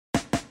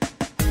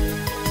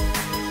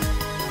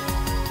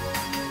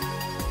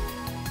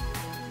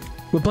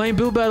We're playing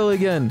Build Battle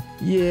again.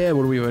 Yeah,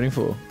 what are we waiting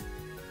for?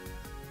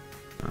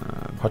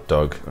 Hot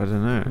dog. I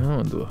don't know. I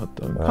want to do a hot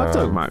dog. Hot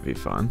dog might be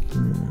fun.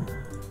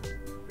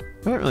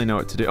 I don't really know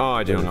what to do. Oh,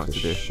 I do know what to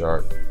do.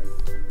 Shark.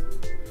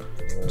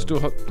 Let's do a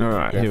hot.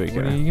 Alright, here we go.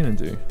 What are you gonna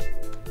do?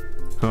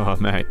 Oh,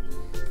 mate.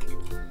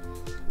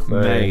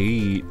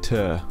 Hey. Mate.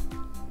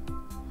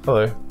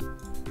 Hello.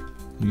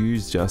 You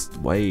just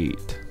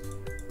wait.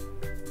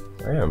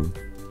 I am.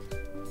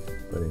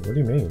 What do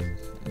you mean?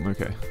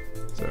 Okay.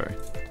 Sorry.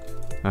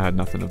 I had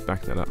nothing to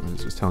back that up. I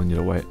was just telling you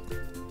to wait.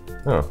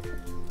 Oh.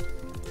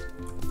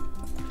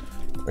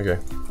 Okay.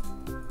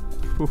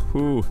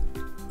 Woohoo.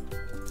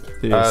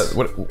 This.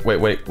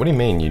 Wait. What do you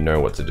mean you know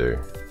what to do?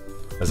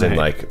 As in,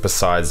 like,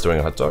 besides doing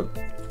a hot dog?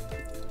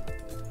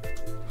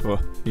 Oh,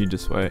 you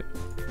just wait.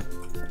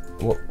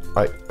 Well,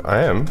 I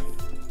am.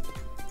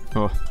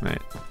 Oh,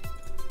 mate.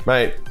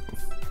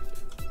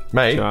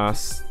 Mate.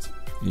 Just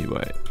you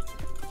wait.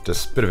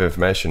 Just a bit of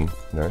information,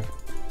 you know.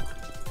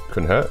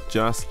 Couldn't hurt.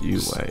 Just you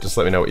wait. Just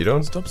let me know what you're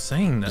doing. Stop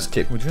saying that.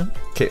 Just would you?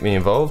 keep me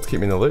involved. Keep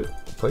me in the loop,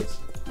 please.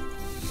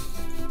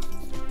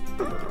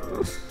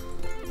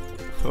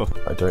 Oh.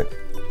 I don't.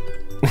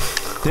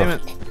 Damn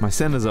it. My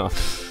center's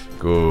off.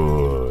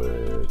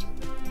 Good.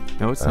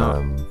 No, it's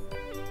not.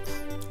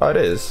 Oh, it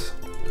is.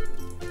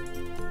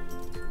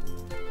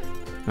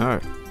 No.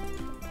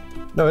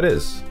 No, it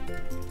is.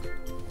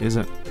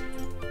 Isn't.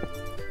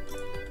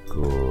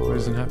 Good. What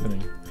isn't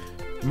happening?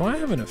 Am I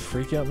having a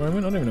freak out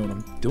moment? I don't even know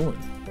what I'm doing.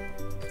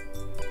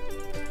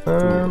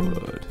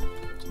 Good.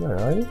 No,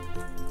 are you?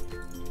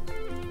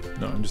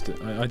 No,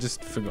 I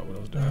just forgot what I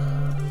was doing.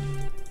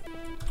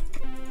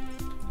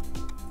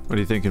 What are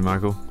you thinking,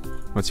 Michael?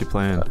 What's your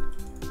plan?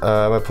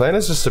 My plan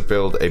is just to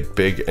build a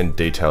big and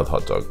detailed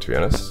hot dog, to be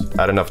honest.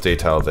 Add enough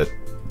detail that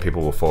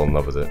people will fall in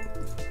love with it.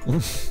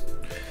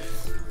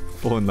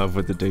 Fall in love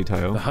with the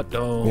detail. The hot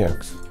dogs. Yeah.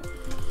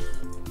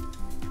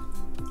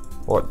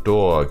 Hot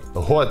dog.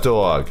 A hot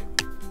dog.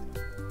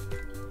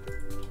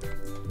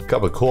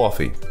 Cup of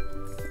coffee.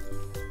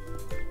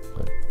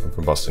 I'm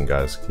from Boston,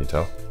 guys. Can you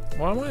tell?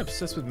 Why am I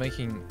obsessed with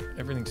making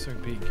everything so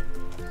big?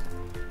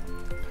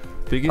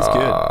 Big is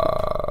good.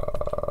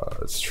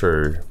 It's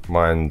true.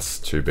 Mine's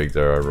too big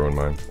though. I ruined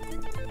mine.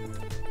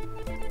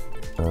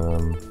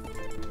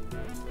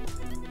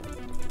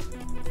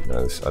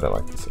 No, I don't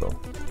like this at all.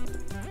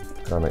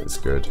 How do I make this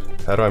good?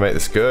 How do I make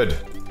this good?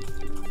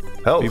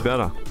 Help! Be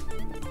better.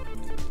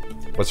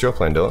 What's your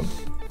plan, Dylan?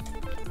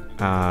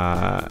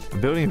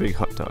 I'm building a big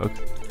hot dog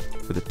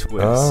with a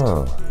twist.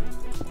 Oh.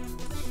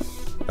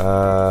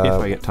 If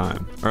I get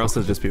time. Or else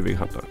it'll just be a big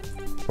hot dog.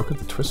 What could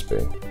the twist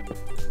be?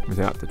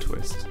 Without the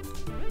twist.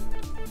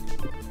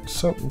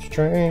 Something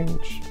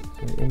strange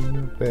in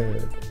your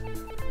bed.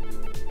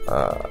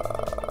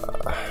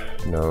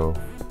 No.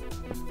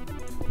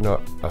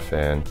 Not a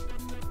fan.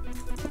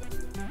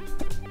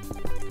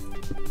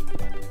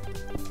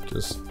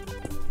 It's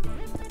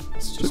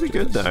Should be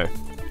good though.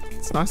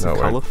 It's nice and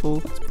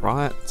colourful, it's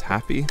bright, it's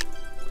happy.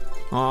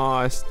 Oh,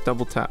 I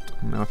double tapped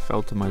and I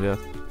fell to my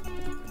death.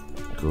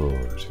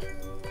 Good.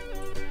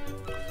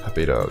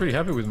 Happy dog. Pretty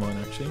happy with mine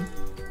actually.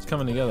 It's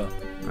coming together.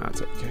 No,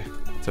 it's okay.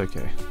 It's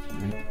okay.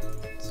 Right?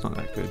 It's not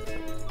that good.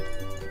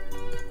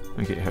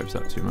 Don't get your hopes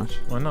up too much.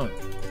 Why not?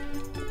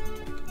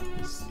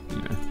 It's, you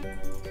know,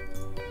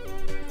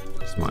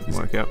 this might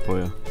work out for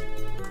you.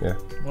 Yeah.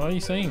 Why are you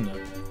saying that?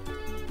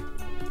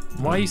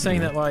 Why are you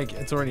saying that like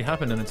it's already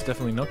happened and it's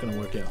definitely not going to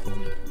work out for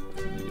me?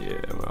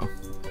 Yeah, well,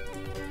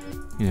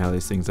 you know how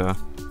these things are.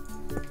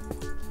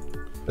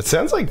 It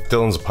sounds like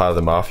Dylan's a part of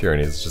the mafia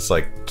and he's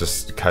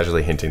just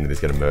casually hinting that he's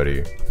going to murder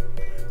you.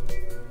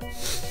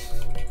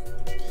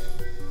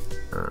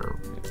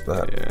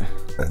 That. Yeah.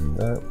 And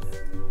that.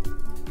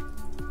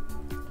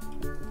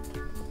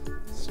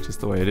 It's just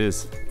the way it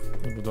is.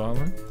 Double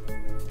dialing.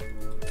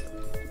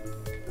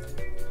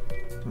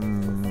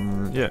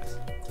 Yes.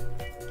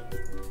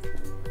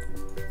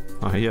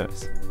 Oh,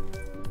 yes.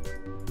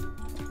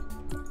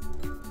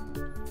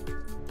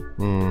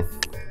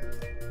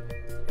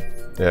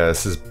 Yeah,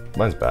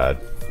 mine's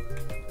bad.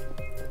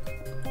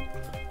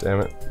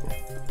 Damn it.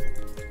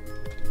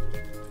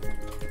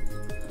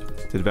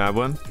 Did a bad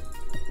one?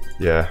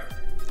 Yeah.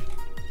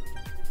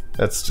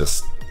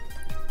 That's...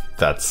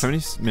 How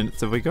many minutes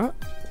have we got?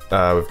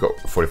 We've got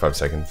 45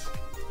 seconds.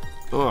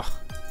 Ugh.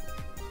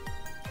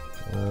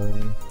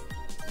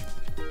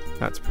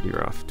 That's pretty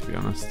rough, to be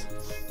honest.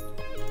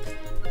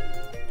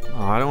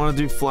 Oh, I don't want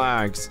to do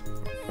flags.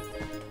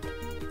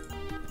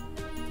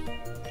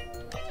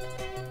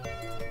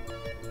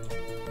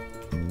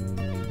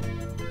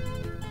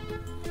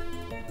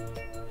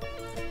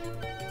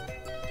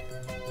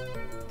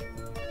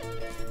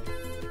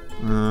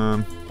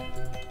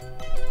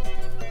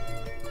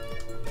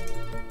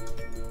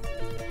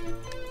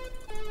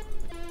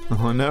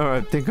 Oh no,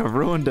 I think I've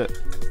ruined it.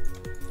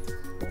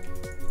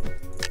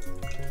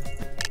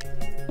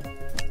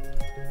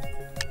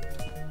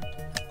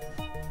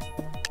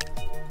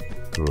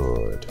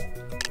 Good.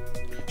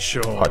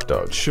 Sure. Hot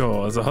dog.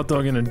 Sure. There's a hot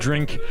dog and a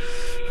drink.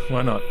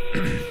 Why not?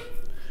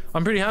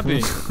 I'm pretty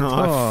happy.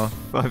 Oh,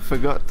 I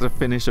forgot to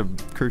finish a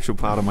crucial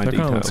part of my that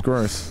kind detail. of looks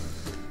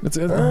gross. It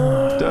It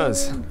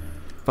does.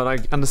 But I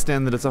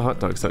understand that it's a hot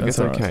dog, so I guess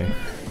That's okay.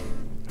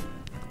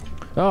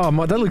 Oh,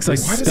 that looks like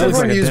Why does that looks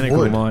like everyone use identical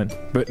to wood? mine,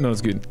 but no,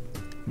 it's good.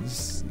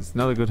 It's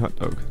another good hot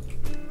dog.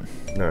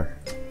 No.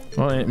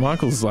 Well,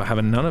 Michael's like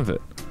having none of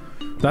it.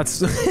 That's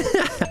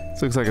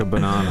This looks like a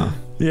banana.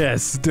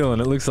 yes,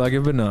 Dylan. It looks like a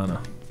banana.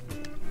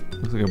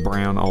 Looks like a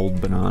brown old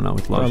banana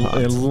with love A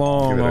hearts.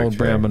 long Give it a old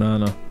brown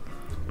banana.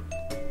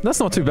 That's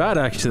not too bad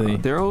actually.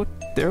 They're all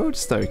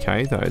just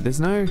okay though. There's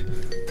no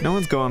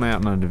one's gone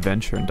out on an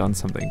adventure and done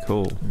something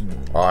cool.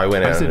 Oh, I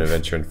went out on said- an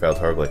adventure and failed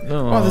horribly.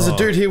 Oh. Oh, there's a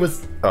dude here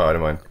with... Oh, never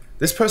mind.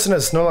 This person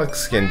has Snorlax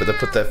skin, but they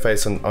put their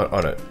face on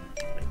it.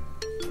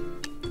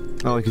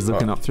 Oh, like he's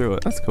looking up through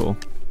it. That's cool.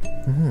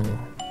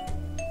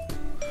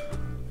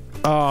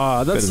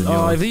 Oh, that's Better than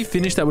yours. if he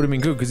finished that would have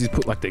been good because he's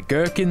put like the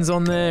gherkins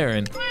on there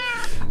and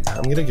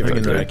I'm gonna give it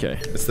a Gonna good. be okay.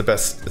 It's the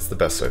best. It's the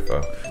best so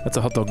far. that's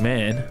a hot dog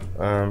man.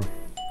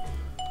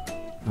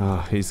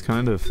 He's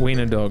kind of...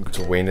 Wiener dog. It's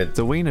a wiener. It's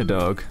a wiener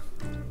dog.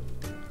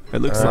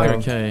 It looks Oh. like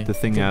Okay. the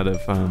thing out of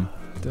Don't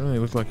really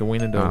look like a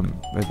wiener dog.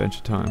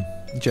 Adventure Time.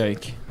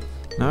 Jake.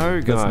 No,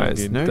 That's not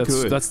guys, good. no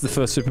good. That's the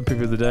first super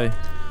poop of the day.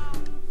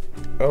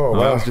 Oh That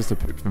wow. was just a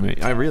poop for me.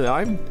 I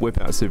whip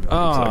out super.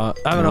 Ah,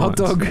 having a hot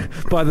dog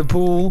by the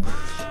pool.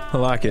 I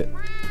like it.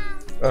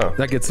 Oh.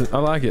 That gets it. I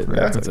like it.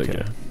 Yeah. That's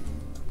okay.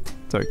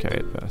 It's okay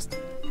at best.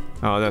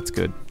 Oh, that's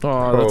good.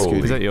 Oh, that's Holy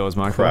good. Is that yours,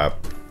 Michael? Crap.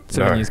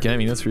 7 No. years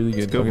gaming. That's really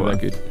good. Good I'll one.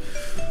 give that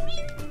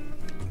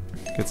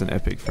good. Gets an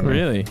epic from me.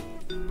 Really?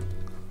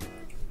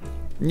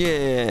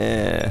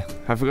 Yeah.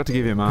 I forgot to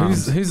give him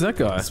arms. Who's that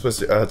guy? It's supposed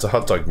to. It's a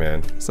hot dog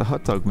man. It's a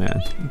hot dog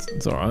man.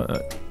 It's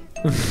alright.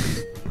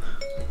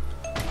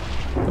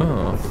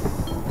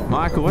 Oh.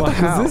 Michael, what the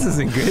hell? This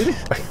isn't good.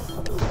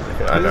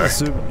 I know.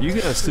 You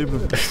get a super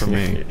from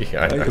me.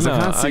 Yeah, I know. Because I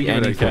can't see give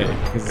it anything.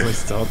 okay, 'cause at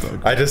least it's a hot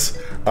dog. I just,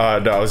 no,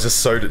 I was just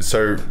so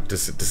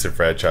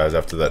disenfranchised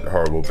after that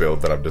horrible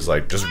build that I'm just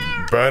like, just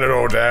burn it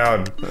all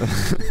down.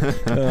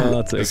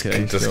 Oh, that's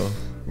okay. Just Sure.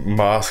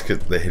 mask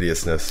the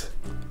hideousness.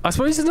 I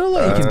suppose there's not a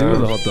lot you can do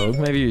with a hot dog.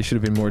 Maybe you should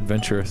have been more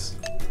adventurous.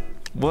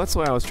 Well, that's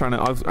why I was trying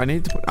to. I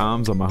needed to put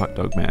arms on my hot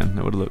dog man.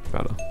 That would have looked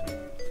better.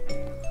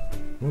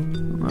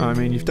 I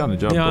mean, you've done a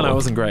job. Yeah, I know, Bob. it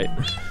wasn't great. I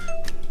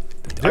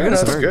Yeah, got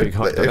that's a very good. big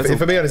hot dog.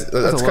 If I'm being honest,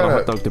 That's that's a lot of hot kind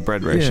of. dog to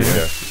bread ratio.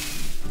 Yeah.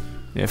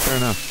 Yeah, fair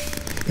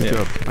enough. Good Yeah.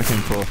 job. I came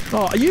fourth.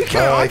 Oh, you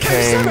came. Oh, I I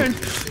came came-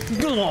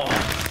 7.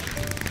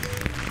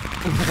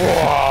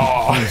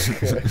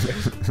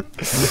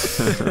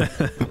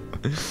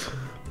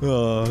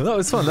 Oh, that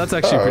was fun. That's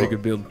actually a pretty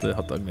good build, the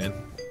hot dog man.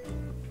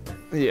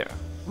 Yeah,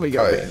 we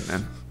got Oh, it,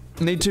 man.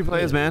 Need 2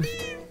 players, man.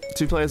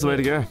 2 players the way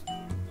to go.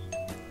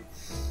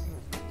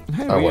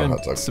 Hey, I we want a got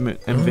hot dog. some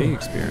MV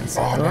experience.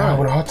 Oh no, I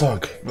want a hot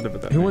dog. Whatever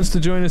that Who means. wants to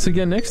join us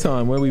again next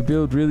time where we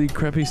build really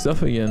crappy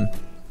stuff again?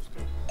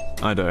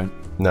 I don't.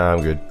 No,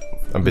 I'm good.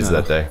 I'm busy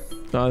No. that day.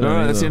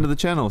 Alright, that's the end of the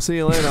channel. See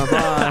you later.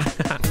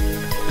 Bye.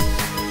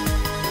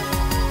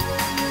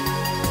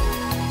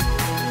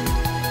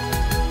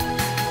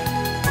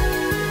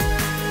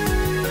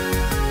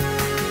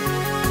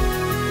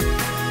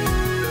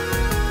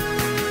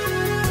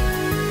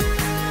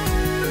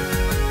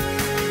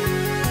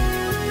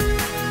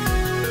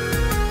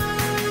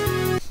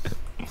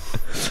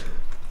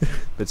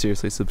 But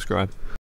seriously, subscribe.